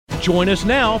Join us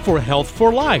now for Health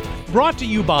for Life, brought to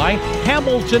you by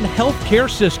Hamilton Healthcare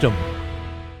System.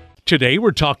 Today,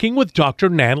 we're talking with Dr.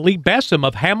 Natalie Bessem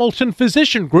of Hamilton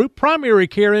Physician Group Primary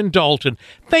Care in Dalton.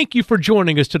 Thank you for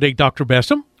joining us today, Dr.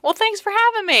 Bessem. Well, thanks for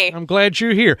having me. I'm glad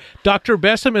you're here. Dr.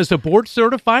 Bessem is a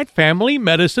board-certified family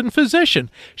medicine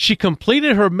physician. She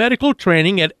completed her medical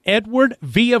training at Edward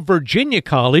Via Virginia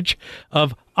College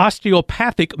of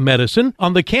Osteopathic Medicine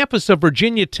on the campus of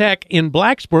Virginia Tech in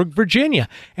Blacksburg, Virginia,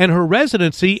 and her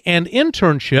residency and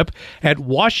internship at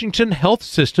Washington Health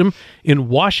System in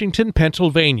Washington,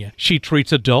 Pennsylvania. She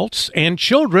treats adults and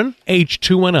children aged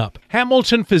 2 and up.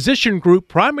 Hamilton Physician Group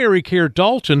Primary Care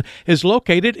Dalton is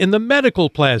located in the Medical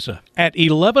Plaza at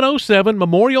 1107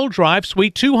 Memorial Drive,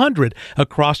 Suite 200,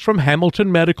 across from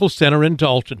Hamilton Medical Center in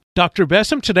Dalton. Dr.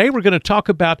 Bessem, today we're going to talk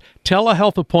about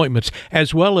telehealth appointments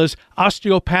as well as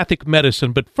osteopathic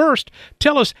medicine. But first,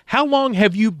 tell us, how long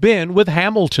have you been with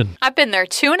Hamilton? I've been there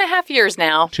 2.5 years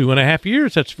now. 2.5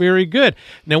 years. That's very good.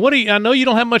 Now, I know you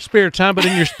don't have much spare time, but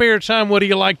in your spare time, what do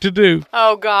you like to do?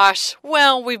 Oh, gosh.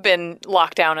 Well, we've been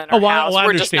locked down in our house. I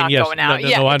We're just not yes. going out.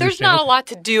 No, there's not a lot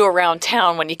to do around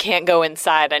town when you can't go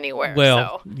inside anywhere.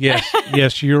 Well,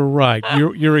 yes, you're right.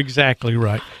 You're exactly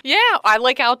right. Yeah, I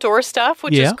like outdoor stuff,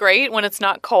 which is great when it's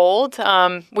not cold.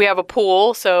 We have a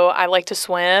pool, so I like to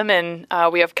swim, and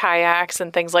we have kayaks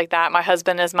and things like that. My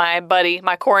husband is my buddy,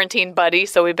 my quarantine buddy,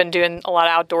 so we've been doing a lot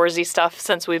of outdoorsy stuff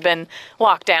since we've been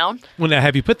locked down. Well, now,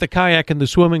 have you put the kayak in the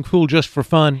swimming pool just for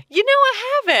fun? You know,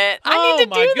 I haven't. I need to do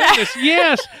that. Oh, my goodness,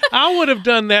 yes. I would have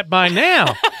done that by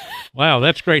now. Wow,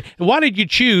 that's great. Why did you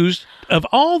choose, of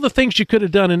all the things you could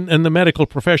have done in the medical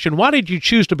profession, why did you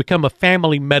choose to become a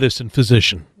family medicine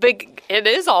physician? It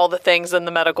is all the things in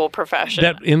the medical profession.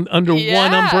 Under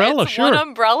one umbrella, it's sure. one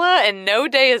umbrella, and no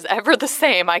day is ever the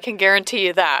same. I can guarantee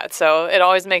you that. So it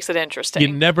always makes it interesting.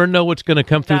 You never know what's going to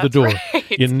come through the door.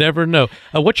 Right. You never know.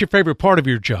 What's your favorite part of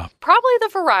your job? Probably the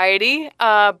variety,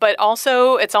 but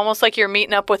also it's almost like you're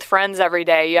meeting up with friends every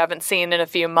day you haven't seen in a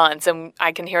few months, and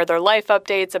I can hear their life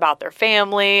updates about their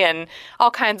family and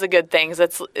all kinds of good things.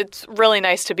 It's really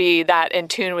nice to be that in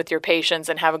tune with your patients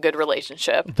and have a good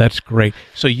relationship. That's great.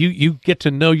 So you get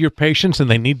to know your patients, and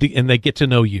they get to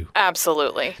know you.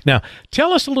 Absolutely. Now,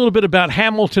 tell us a little bit about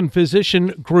Hamilton Physician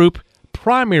Group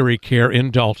Primary Care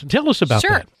in Dalton. Tell us about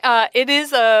that. It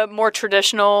is a more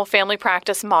traditional family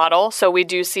practice model. So we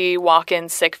do see walk-in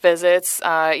sick visits,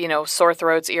 sore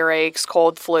throats, earaches,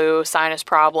 cold, flu, sinus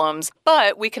problems.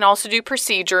 But we can also do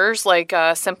procedures like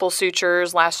simple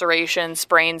sutures, lacerations,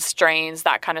 sprains, strains,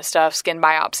 that kind of stuff, skin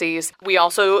biopsies. We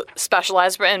also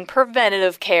specialize in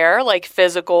preventative care like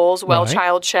physicals,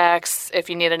 well-child checks, if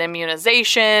you need an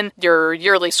immunization, your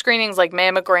yearly screenings like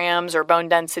mammograms or bone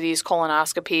densities,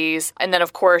 colonoscopies. And then,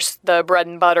 of course, the bread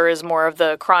and butter is more of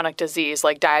the chronic disease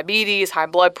like diabetes, high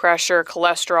blood pressure,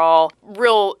 cholesterol,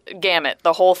 real gamut,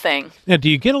 the whole thing. Now, do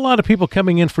you get a lot of people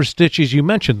coming in for stitches? You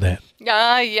mentioned that.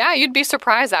 Yeah, you'd be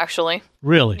surprised, actually.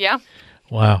 Really? Yeah.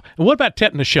 Wow. And what about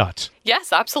tetanus shots?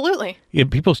 Yes, absolutely. Yeah,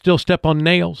 people still step on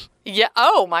nails? Yeah.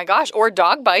 Oh, my gosh. Or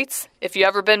dog bites. If you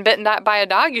ever been bitten by a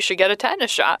dog, you should get a tetanus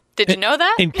shot. Did you know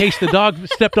that? In case the dog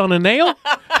stepped on a nail?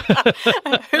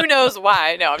 Who knows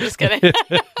why? No, I'm just kidding.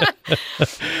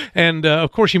 And,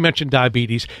 of course, you mentioned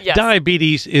diabetes. Yes.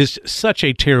 Diabetes is such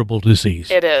a terrible disease.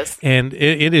 It is. And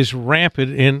it is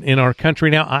rampant in our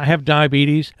country now. I have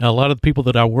diabetes. A lot of the people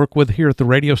that I work with here at the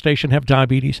radio station have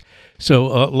diabetes. So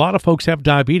a lot of folks have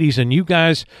diabetes, and you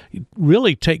guys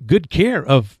really take good care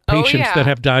of patients that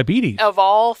have diabetes. Of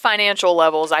all financial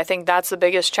levels, I think that's the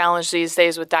biggest challenge these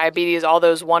days with diabetes. All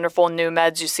those wonderful new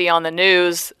meds you see on the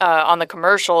news, on the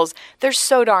commercials, they're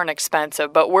so darn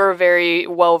expensive, but we're very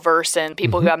well versed in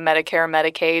people who have Medicare and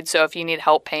Medicaid. So if you need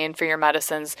help paying for your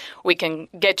medicines, we can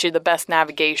get you the best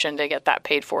navigation to get that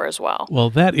paid for as well. Well,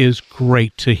 that is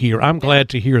great to hear. I'm glad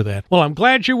to hear that. Well, I'm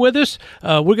glad you're with us.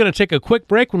 We're going to take a quick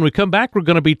break. When we come back, we're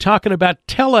going to be talking about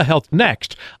telehealth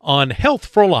next on Health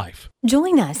for Life.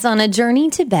 Join us on a journey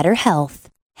to better health.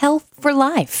 Health for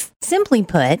life. Simply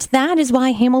put, that is why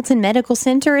Hamilton Medical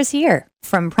Center is here.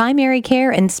 From primary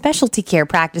care and specialty care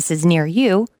practices near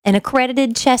you, an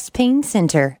accredited chest pain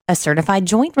center, a certified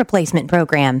joint replacement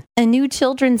program, a new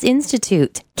children's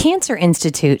institute, cancer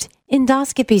institute,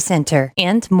 endoscopy center,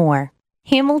 and more.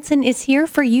 Hamilton is here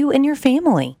for you and your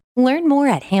family. Learn more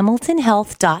at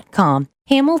hamiltonhealth.com.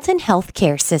 Hamilton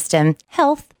Healthcare System.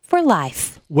 Health for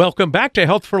life. Welcome back to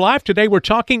Health for Life. Today we're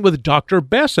talking with Dr.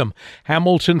 Bessem,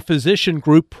 Hamilton Physician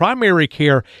Group Primary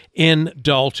Care in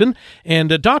Dalton.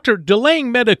 And Doctor,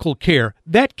 delaying medical care,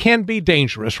 that can be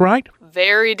dangerous, right?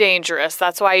 Very dangerous.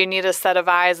 That's why you need a set of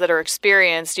eyes that are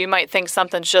experienced. You might think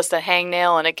something's just a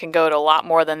hangnail, and it can go to a lot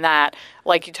more than that.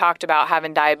 Like you talked about,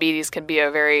 having diabetes can be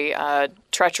a very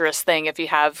treacherous thing if you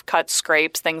have cuts,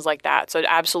 scrapes, things like that. So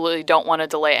absolutely don't want to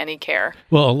delay any care.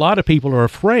 Well, a lot of people are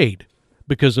afraid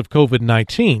because of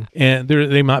COVID-19, and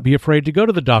they might be afraid to go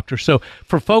to the doctor. So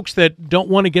for folks that don't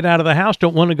want to get out of the house,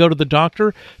 don't want to go to the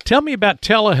doctor, tell me about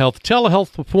telehealth.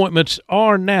 Telehealth appointments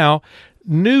are now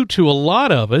new to a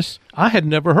lot of us. I had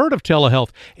never heard of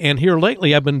telehealth, and here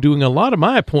lately I've been doing a lot of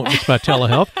my appointments by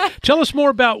telehealth. Tell us more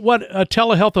about what a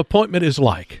telehealth appointment is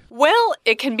like. Well,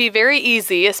 it can be very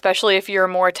easy, especially if you're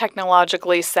more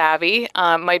technologically savvy.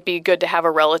 Might be good to have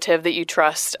a relative that you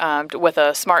trust with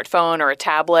a smartphone or a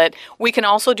tablet. We can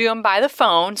also do them by the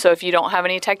phone, so if you don't have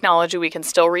any technology, we can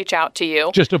still reach out to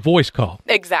you. Just a voice call.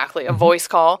 Exactly, a voice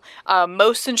call.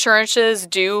 Most insurances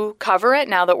do cover it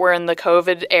now that we're in the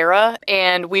COVID era,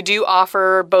 and we do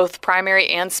offer both primary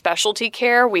and specialty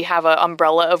care. We have an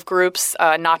umbrella of groups,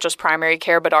 not just primary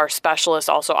care, but our specialists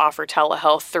also offer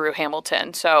telehealth through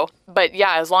Hamilton. But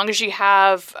yeah, as long as you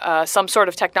have some sort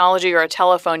of technology or a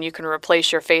telephone, you can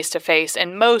replace your face-to-face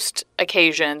in most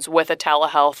occasions with a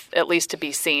telehealth, at least to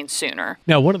be seen sooner.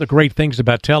 Now, one of the great things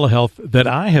about telehealth that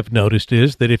I have noticed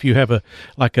is that if you have a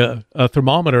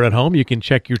thermometer at home, you can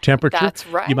check your temperature. That's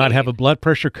right. You might have a blood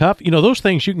pressure cuff. Those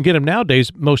things, you can get them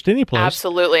nowadays most any place.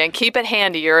 Absolutely. And keep it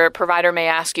handy. Your provider may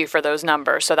ask you for those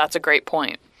numbers, so that's a great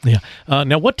point. Yeah.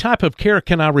 Now, what type of care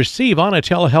can I receive on a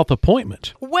telehealth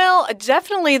appointment? Well,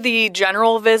 definitely the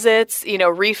general visits,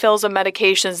 refills of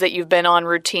medications that you've been on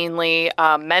routinely.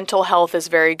 Mental health is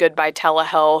very good by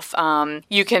telehealth.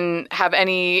 You can have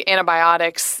any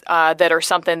antibiotics that are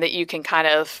something that you can kind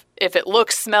of, if it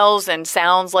looks, smells, and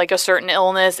sounds like a certain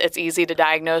illness, it's easy to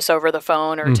diagnose over the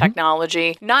phone or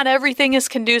technology. Not everything is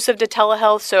conducive to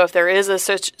telehealth, so if there is a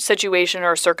situation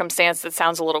or circumstance that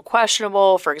sounds a little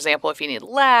questionable, for example, if you need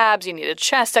labs, you need a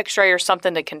chest x-ray or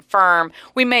something to confirm,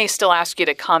 we may still ask you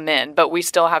to come in, but we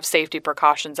still have safety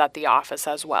precautions at the office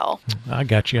as well. I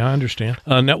got you. I understand.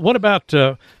 Now, what about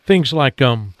things like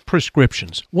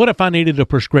prescriptions? What if I needed a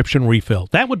prescription refill?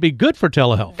 That would be good for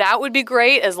telehealth. That would be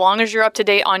great as long as you're up to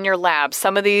date on your labs.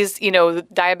 Some of these,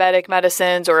 diabetic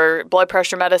medicines or blood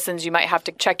pressure medicines, you might have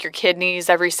to check your kidneys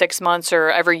every 6 months or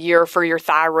every year for your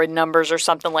thyroid numbers or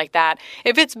something like that.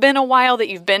 If it's been a while that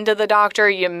you've been to the doctor,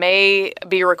 you may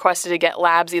be requested to get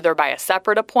labs either by a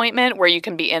separate appointment where you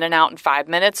can be in and out in 5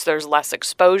 minutes. There's less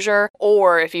exposure.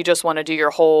 Or if you just want to do your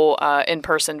whole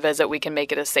in-person visit, we can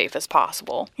make it as safe as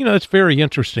possible. It's very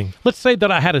interesting. Let's say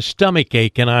that I had a stomach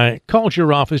ache and I called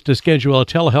your office to schedule a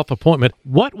telehealth appointment.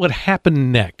 What would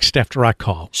happen next after I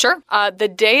call? Sure. The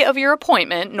day of your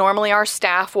appointment, normally our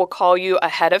staff will call you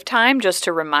ahead of time just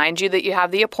to remind you that you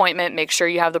have the appointment, make sure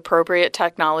you have the appropriate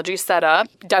technology set up.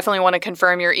 Definitely want to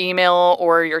confirm your email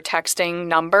or your texting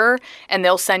number, and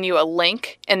they'll send you a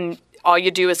link, and all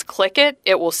you do is click it.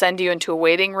 It will send you into a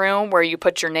waiting room where you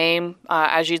put your name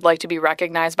as you'd like to be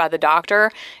recognized by the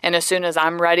doctor. And as soon as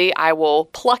I'm ready, I will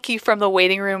pluck you from the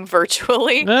waiting room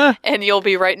virtually, and you'll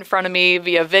be right in front of me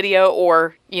via video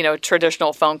or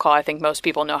traditional phone call. I think most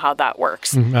people know how that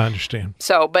works. I understand.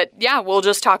 But yeah, we'll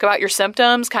just talk about your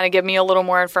symptoms, kind of give me a little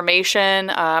more information.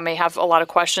 I may have a lot of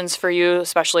questions for you,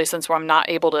 especially since I'm not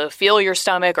able to feel your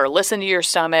stomach or listen to your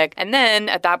stomach. And then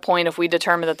at that point, if we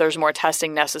determine that there's more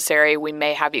testing necessary, we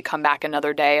may have you come back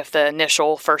another day if the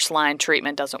initial first-line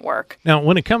treatment doesn't work. Now,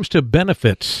 when it comes to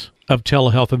benefits of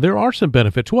telehealth, and there are some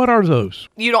benefits, what are those?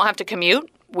 You don't have to commute.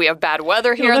 We have bad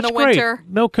weather here in the winter. Great.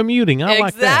 No commuting. I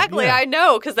like that. Exactly. Yeah. I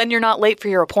know, because then you're not late for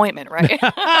your appointment, right?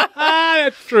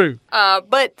 That's true.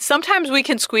 But sometimes we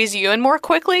can squeeze you in more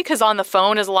quickly because on the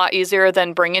phone is a lot easier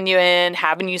than bringing you in,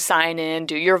 having you sign in,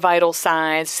 do your vital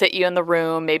signs, sit you in the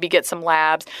room, maybe get some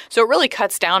labs. So it really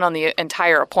cuts down on the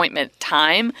entire appointment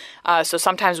time. So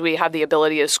sometimes we have the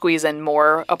ability to squeeze in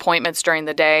more appointments during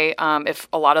the day if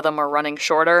a lot of them are running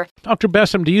shorter. Dr.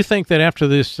 Bessem, do you think that after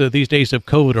these days of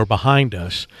COVID are behind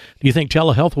us, do you think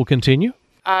telehealth will continue?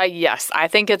 Yes, I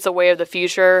think it's a way of the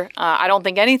future. I don't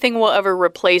think anything will ever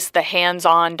replace the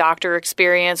hands-on doctor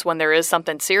experience when there is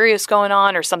something serious going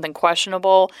on or something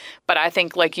questionable. But I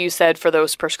think, like you said, for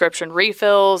those prescription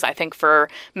refills, I think for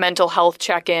mental health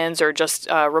check-ins or just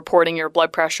reporting your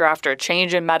blood pressure after a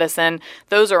change in medicine,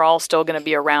 those are all still going to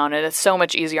be around. And it's so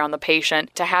much easier on the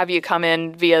patient to have you come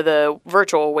in via the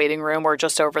virtual waiting room or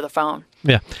just over the phone.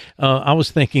 Yeah. I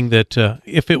was thinking that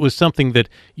if it was something that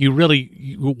you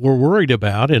really were worried about,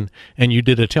 about, and you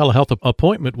did a telehealth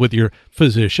appointment with your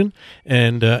physician,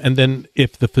 and then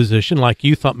if the physician, like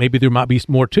you, thought maybe there might be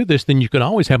more to this, then you can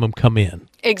always have them come in.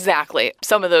 Exactly.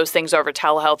 Some of those things over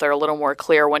telehealth are a little more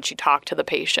clear once you talk to the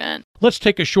patient. Let's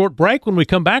take a short break. When we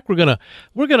come back, we're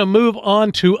gonna move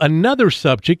on to another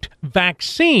subject: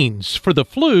 vaccines for the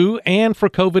flu and for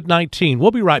COVID-19.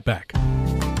 We'll be right back.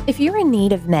 If you're in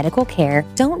need of medical care,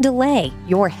 don't delay.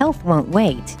 Your health won't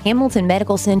wait. Hamilton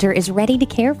Medical Center is ready to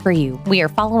care for you. We are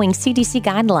following CDC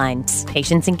guidelines.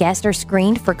 Patients and guests are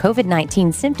screened for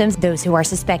COVID-19 symptoms. Those who are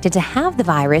suspected to have the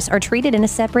virus are treated in a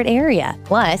separate area.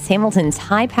 Plus, Hamilton's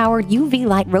high-powered UV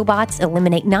light robots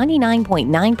eliminate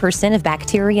 99.9% of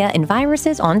bacteria and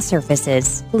viruses on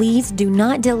surfaces. Please do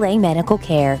not delay medical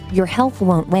care. Your health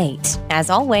won't wait. As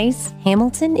always,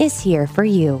 Hamilton is here for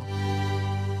you.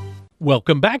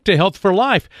 Welcome back to Health for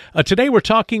Life. Today we're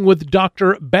talking with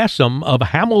Dr. Bessem of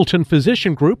Hamilton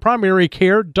Physician Group, Primary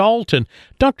Care, Dalton.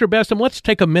 Dr. Bessem, let's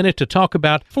take a minute to talk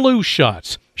about flu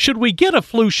shots. Should we get a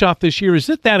flu shot this year? Is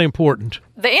it that important?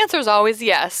 The answer is always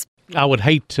yes. I would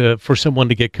hate for someone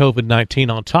to get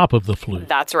COVID-19 on top of the flu.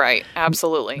 That's right.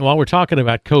 Absolutely. While we're talking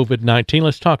about COVID-19,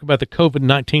 let's talk about the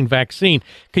COVID-19 vaccine.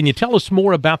 Can you tell us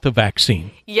more about the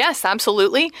vaccine? Yes,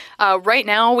 absolutely. Right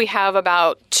now we have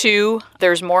about 2.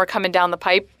 There's more coming down the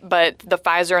pipe, but the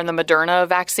Pfizer and the Moderna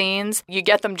vaccines, you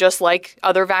get them just like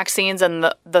other vaccines in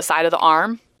the side of the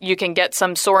arm. You can get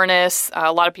some soreness.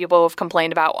 A lot of people have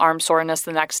complained about arm soreness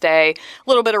the next day, a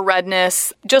little bit of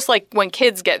redness. Just like when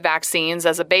kids get vaccines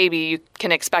as a baby, you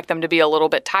can expect them to be a little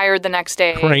bit tired the next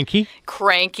day.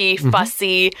 Cranky,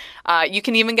 fussy. You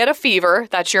can even get a fever.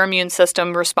 That's your immune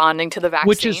system responding to the vaccine.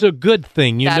 Which is a good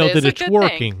thing. You know that it's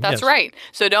working. That's right.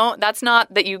 So that's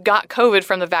not that you got COVID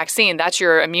from the vaccine. That's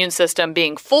your immune system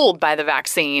being fooled by the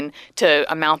vaccine to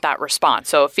mount that response.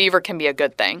 So a fever can be a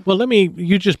good thing. Well,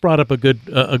 you just brought up a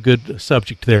good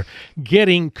subject there.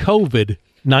 Getting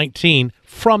COVID-19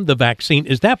 from the vaccine,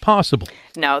 is that possible?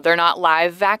 No, they're not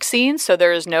live vaccines, so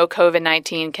there is no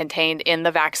COVID-19 contained in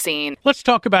the vaccine. Let's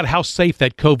talk about how safe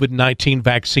that COVID-19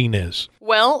 vaccine is.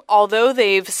 Well, although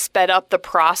they've sped up the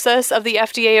process of the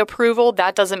FDA approval,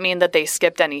 that doesn't mean that they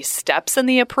skipped any steps in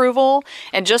the approval.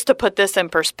 And just to put this in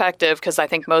perspective, because I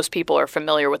think most people are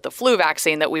familiar with the flu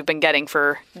vaccine that we've been getting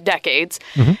for decades,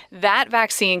 that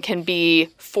vaccine can be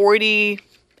 40,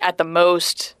 at the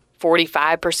most,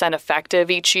 45%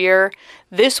 effective each year.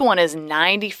 This one is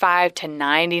 95 to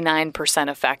 99%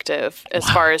 effective as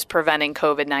far as preventing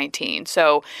COVID-19.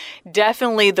 So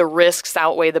definitely the risks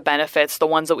outweigh the benefits, the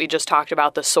ones that we just talked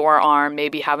about, the sore arm,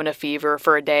 maybe having a fever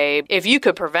for a day. If you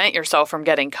could prevent yourself from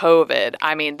getting COVID,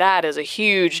 I mean, that is a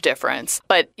huge difference.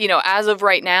 But, as of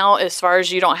right now, as far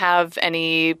as you don't have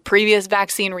any previous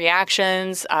vaccine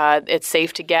reactions, it's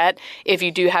safe to get. If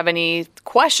you do have any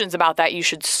questions about that, you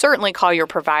should certainly call your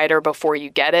provider before you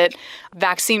get it.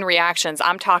 Vaccine reactions,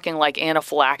 I'm talking like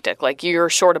anaphylactic, like you're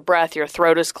short of breath, your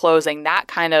throat is closing. That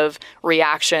kind of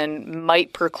reaction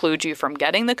might preclude you from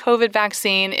getting the COVID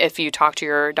vaccine. If you talk to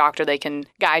your doctor, they can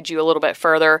guide you a little bit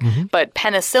further. But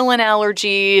penicillin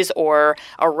allergies or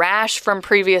a rash from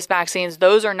previous vaccines,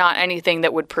 those are not anything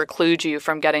that would preclude you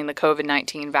from getting the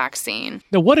COVID-19 vaccine.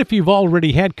 Now, what if you've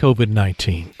already had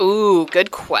COVID-19? Ooh,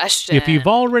 good question.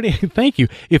 Thank you.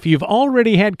 If you've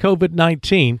already had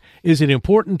COVID-19, is it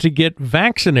important to get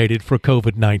vaccinated for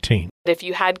COVID-19? If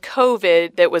you had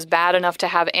COVID that was bad enough to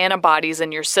have antibodies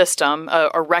in your system,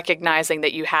 or recognizing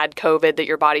that you had COVID, that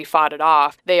your body fought it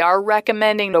off, they are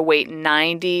recommending to wait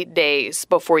 90 days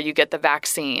before you get the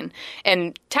vaccine.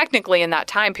 And technically in that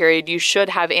time period, you should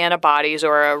have antibodies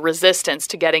or a resistance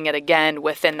to getting it again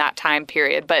within that time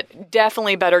period. But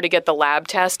definitely better to get the lab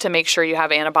test to make sure you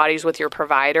have antibodies with your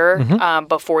provider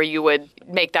before you would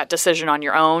make that decision on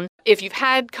your own. If you've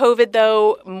had COVID,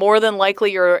 though, more than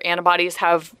likely your antibodies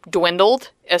have dwindled,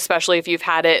 especially if you've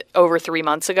had it over 3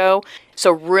 months ago.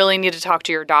 So really need to talk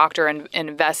to your doctor and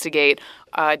investigate,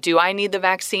 do I need the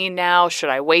vaccine now? Should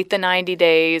I wait the 90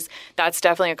 days? That's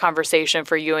definitely a conversation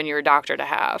for you and your doctor to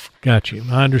have. Got you.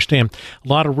 I understand. A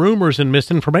lot of rumors and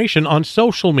misinformation on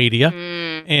social media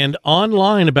and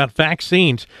online about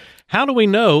vaccines. How do we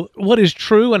know what is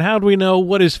true and how do we know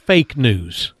what is fake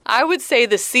news? I would say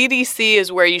the CDC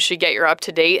is where you should get your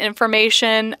up-to-date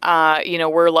information.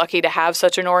 We're lucky to have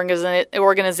such an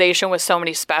organization with so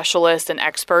many specialists and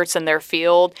experts in their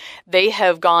field. They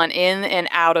have gone in and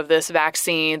out of this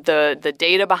vaccine, the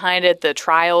data behind it, the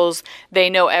trials. They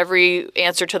know every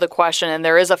answer to the question, and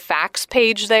there is a facts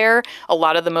page there, a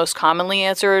lot of the most commonly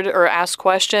answered or asked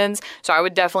questions. So I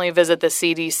would definitely visit the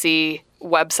CDC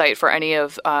website for any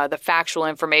of the factual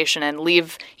information, and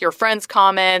leave your friends'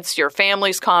 comments, your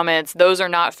family's comments. Those are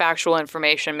not factual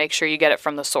information. Make sure you get it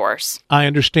from the source. I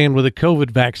understand with a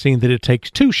COVID vaccine that it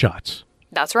takes 2 shots.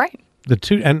 That's right. The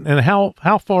two, and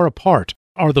how far apart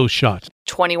are those shots?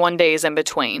 21 days in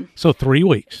between. So 3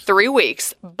 weeks. 3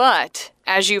 weeks. But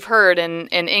as you've heard, in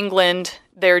England,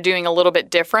 they're doing a little bit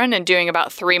different and doing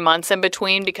about 3 months in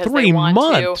between because 3 they want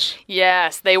months?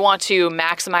 they want to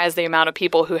maximize the amount of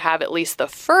people who have at least the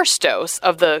first dose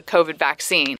of the COVID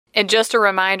vaccine. And just a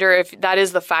reminder, if that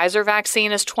is the Pfizer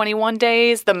vaccine is 21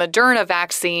 days, the Moderna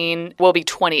vaccine will be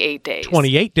 28 days.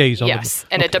 28 days on Yes,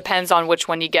 and it depends on which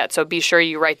one you get. So be sure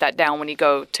you write that down when you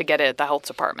go to get it at the health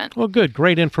department. Well, good.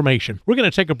 Great information. We're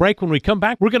going to take a break. When we come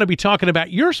back, we're going to be talking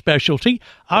about your specialty,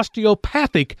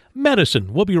 osteopathic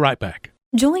medicine. We'll be right back.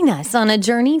 Join us on a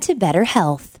journey to better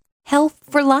health. Health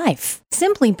for life.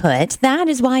 Simply put, that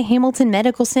is why Hamilton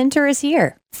Medical Center is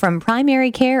here. From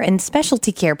primary care and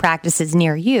specialty care practices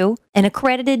near you, an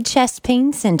accredited chest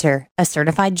pain center, a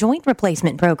certified joint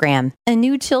replacement program, a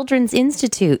new children's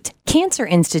institute, cancer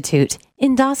institute,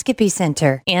 endoscopy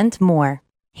center, and more.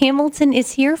 Hamilton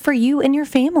is here for you and your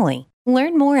family.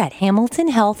 Learn more at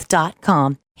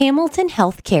hamiltonhealth.com. Hamilton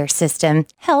Healthcare System.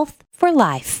 Health for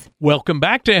life. Welcome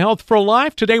back to Health for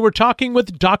Life. Today we're talking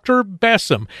with Dr.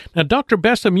 Bessem. Now, Dr.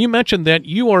 Bessem, you mentioned that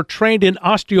you are trained in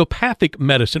osteopathic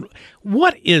medicine.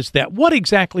 What is that? What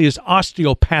exactly is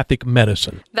osteopathic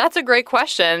medicine? That's a great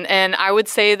question. And I would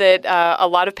say that a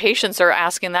lot of patients are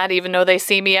asking that even though they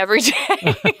see me every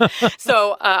day.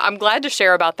 So I'm glad to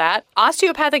share about that.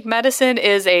 Osteopathic medicine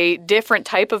is a different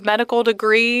type of medical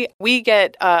degree. We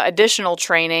get additional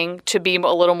training to be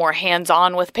a little more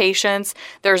hands-on with patients.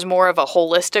 There's more of a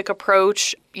holistic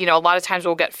approach. You know, a lot of times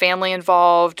we'll get family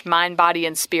involved. Mind, body,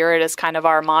 and spirit is kind of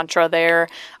our mantra there.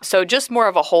 So just more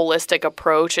of a holistic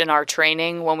approach in our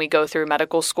training when we go through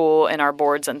medical school and our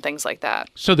boards and things like that.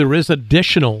 So there is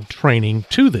additional training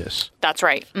to this. That's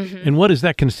right. Mm-hmm. And what does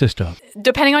that consist of?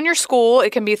 Depending on your school, it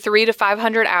can be 300 to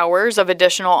 500 hours of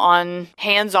additional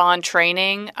hands-on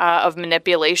training of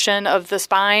manipulation of the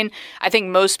spine. I think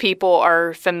most people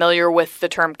are familiar with the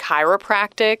term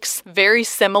chiropractics. Very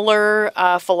similar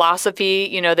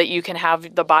philosophy, that you can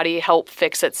have the body help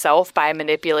fix itself by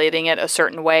manipulating it a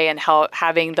certain way and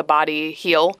having the body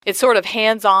heal. It's sort of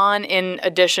hands-on in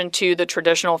addition to the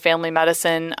traditional family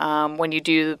medicine when you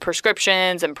do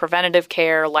prescriptions and preventative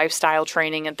care, lifestyle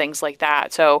training, and things like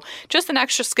that. So just an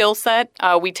extra skill set.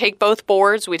 We take both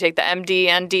boards. We take the MD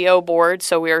and DO board,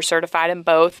 so we are certified in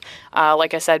both.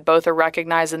 Like I said, both are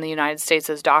recognized in the United States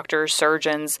as doctors,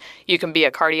 surgeons. You can be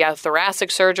a cardiac thoracic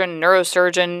surgeon,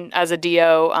 neurosurgeon as a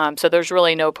DO. So there's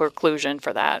really no preclusion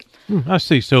for that. I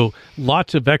see. So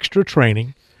lots of extra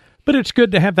training, but it's good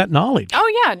to have that knowledge.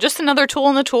 Oh, yeah. Just another tool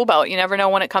in the tool belt. You never know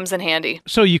when it comes in handy.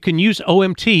 So you can use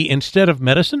OMT instead of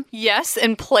medicine? Yes,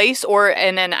 in place or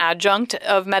in an adjunct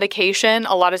of medication.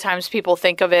 A lot of times people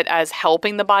think of it as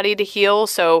helping the body to heal.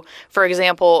 So, for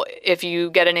example, if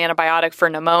you get an antibiotic for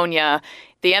pneumonia,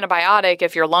 the antibiotic,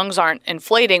 if your lungs aren't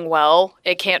inflating well,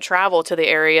 it can't travel to the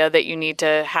area that you need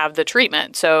to have the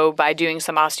treatment. So by doing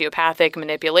some osteopathic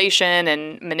manipulation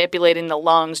and manipulating the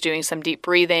lungs, doing some deep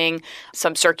breathing,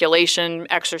 some circulation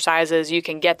exercises, you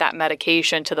can get that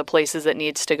medication to the places it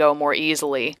needs to go more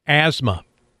easily. Asthma.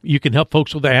 You can help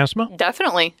folks with asthma?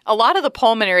 Definitely. A lot of the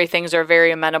pulmonary things are very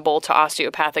amenable to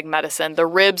osteopathic medicine. The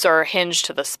ribs are hinged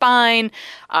to the spine.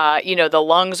 The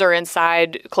lungs are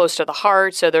inside close to the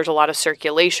heart, so there's a lot of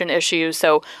circulation issues.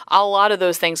 So a lot of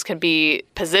those things can be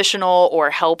positional or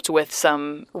helped with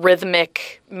some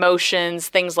rhythmic motions,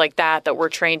 things like that we're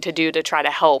trained to do to try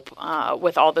to help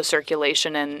with all the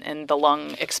circulation and the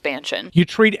lung expansion. You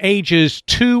treat ages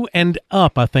 2 and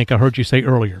up, I think I heard you say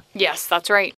earlier. Yes,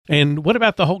 that's right. And what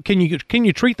about the whole, can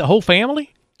you treat the whole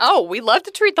family? Oh, we love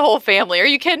to treat the whole family. Are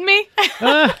you kidding me?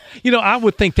 I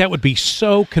would think that would be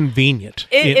so convenient.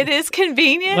 It is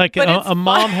convenient, like but a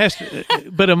mom has to,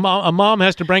 but a mom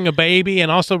has to bring a baby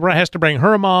and also has to bring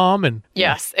her mom. And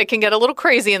yes, it can get a little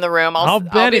crazy in the room. I'll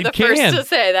be the first to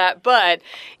say that. But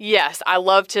yes, I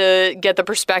love to get the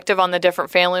perspective on the different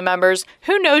family members.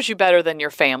 Who knows you better than your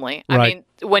family? Right. I mean,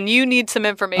 when you need some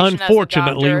information,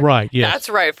 unfortunately, as a doctor, right? Yes, that's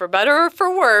right. For better or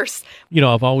for worse.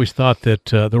 I've always thought that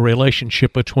the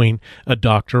relationship between a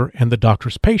doctor and the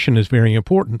doctor's patient is very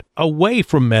important. Away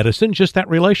from medicine, just that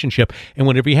relationship. And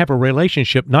whenever you have a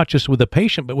relationship, not just with the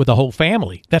patient, but with the whole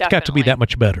family, that's got to be that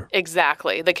much better.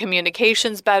 Exactly. The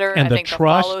communication's better. And I think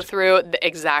trust. The follow through.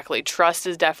 Exactly. Trust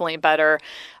is definitely better.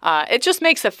 It just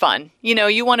makes it fun.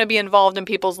 You want to be involved in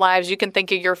people's lives. You can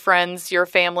think of your friends, your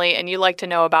family, and you like to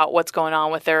know about what's going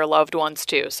on with their loved ones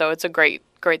too. So it's a great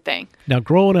great thing. Now,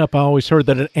 growing up, I always heard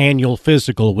that an annual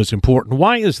physical was important.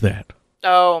 Why is that?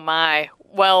 Oh, my.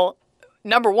 Well,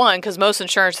 number one, because most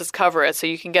insurances cover it, so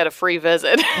you can get a free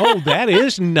visit. Oh, that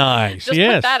is nice. Just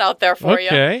yes. put that out there for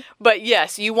Okay. you. But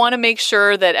yes, you want to make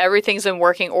sure that everything's in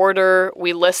working order.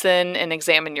 We listen and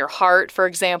examine your heart, for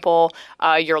example.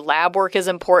 Your lab work is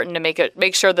important to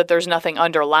make sure that there's nothing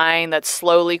underlying that's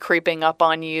slowly creeping up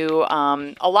on you.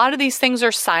 A lot of these things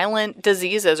are silent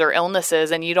diseases or illnesses,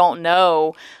 and you don't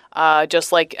know.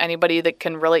 Just like anybody that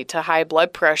can relate to high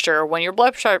blood pressure, when your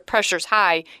blood pressure's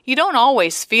high, you don't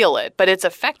always feel it, but it's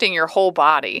affecting your whole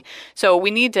body. So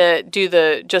we need to do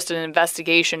just an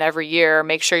investigation every year,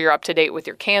 make sure you're up to date with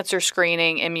your cancer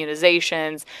screening,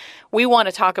 immunizations. We want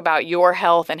to talk about your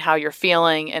health and how you're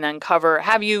feeling and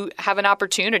have an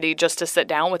opportunity just to sit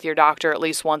down with your doctor at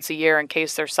least once a year in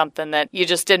case there's something that you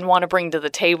just didn't want to bring to the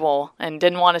table and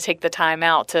didn't want to take the time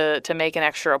out to make an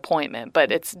extra appointment.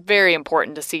 But it's very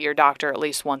important to see your doctor at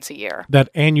least once a year. That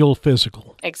annual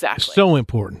physical. Exactly. So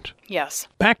important. Yes.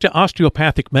 Back to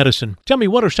osteopathic medicine. Tell me,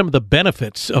 what are some of the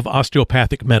benefits of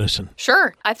osteopathic medicine?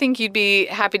 Sure. I think you'd be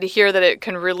happy to hear that it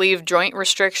can relieve joint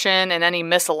restriction and any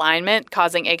misalignment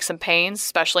causing aches and pains,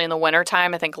 especially in the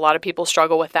wintertime. I think a lot of people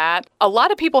struggle with that. A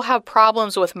lot of people have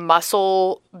problems with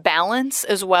muscle balance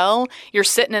as well. You're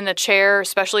sitting in a chair,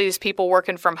 especially these people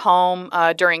working from home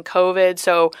during COVID.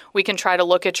 So we can try to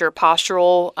look at your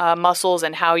postural muscles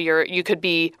and how you could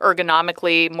be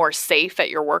ergonomically more safe at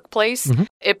your workplace. Mm-hmm.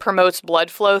 It promotes blood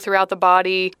flow throughout the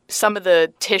body. Some of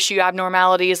the tissue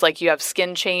abnormalities, like you have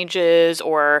skin changes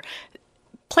or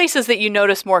places that you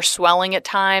notice more swelling at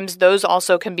times, those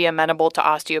also can be amenable to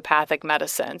osteopathic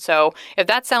medicine. So if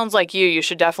that sounds like you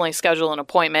should definitely schedule an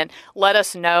appointment. Let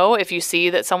us know if you see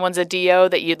that someone's a DO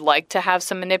that you'd like to have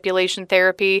some manipulation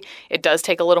therapy. It does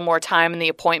take a little more time in the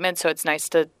appointment, so it's nice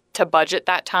to budget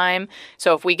that time.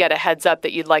 So if we get a heads up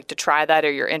that you'd like to try that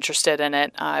or you're interested in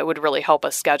it, it would really help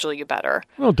us schedule you better.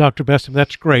 Well, Dr. Bessem,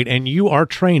 that's great. And you are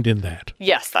trained in that.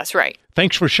 Yes, that's right.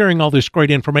 Thanks for sharing all this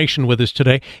great information with us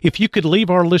today. If you could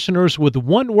leave our listeners with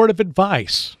one word of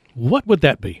advice, what would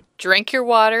that be? Drink your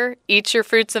water, eat your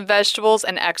fruits and vegetables,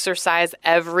 and exercise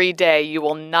every day. You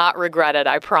will not regret it,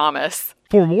 I promise.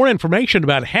 For more information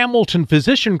about Hamilton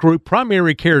Physician Group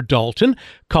Primary Care Dalton,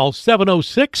 call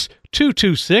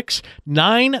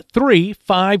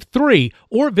 706-226-9353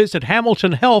 or visit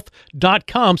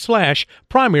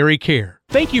hamiltonhealth.com/primary care.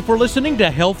 Thank you for listening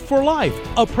to Health for Life,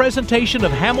 a presentation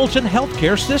of Hamilton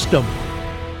Healthcare System.